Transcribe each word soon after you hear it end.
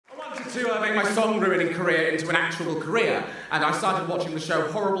to make my song-ruining career into an actual career, and I started watching the show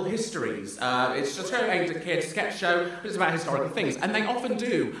Horrible Histories. It's a show aimed at kids, sketch show, but it's about historical things, and they often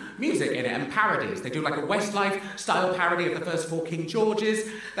do music in it and parodies. They do like a Westlife-style parody of the first 4 King Georges.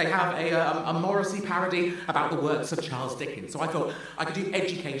 They have a Morrissey parody about the works of Charles Dickens. So I thought I could do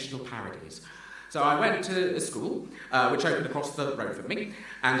educational parodies. So I went to a school, which opened across the road from me,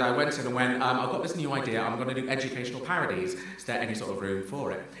 and I went in and went, I've got this new idea, I'm going to do educational parodies. Is there any sort of room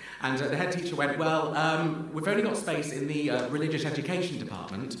for it? And the head teacher went, well, we've only got space in the religious education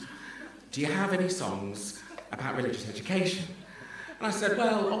department. Do you have any songs about religious education? And I said,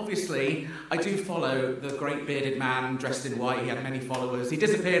 well, obviously, I do follow the great bearded man dressed in white. He had many followers. He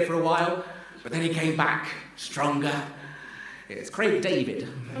disappeared for a while, but then he came back stronger. It's Craig David.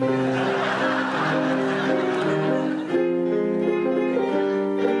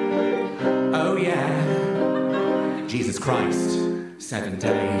 Oh, yeah. Jesus Christ, 7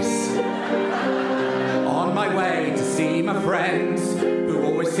 days. On my way to see my friends, who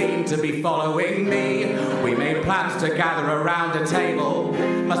always seem to be following me. We made plans to gather around a table.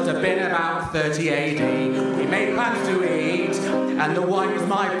 Must have been about 30 AD. We made plans to eat, and the wine was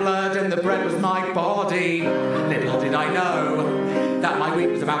my blood and the bread was my body. Little did I know that my week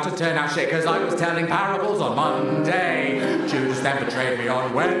was about to turn out shit, because I was telling parables on Monday. Judas then betrayed me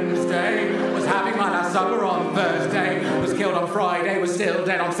on Wednesday. Was having my last supper on Thursday. Was killed on Friday. Was still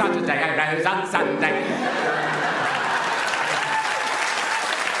dead on Saturday. I rose on Sunday.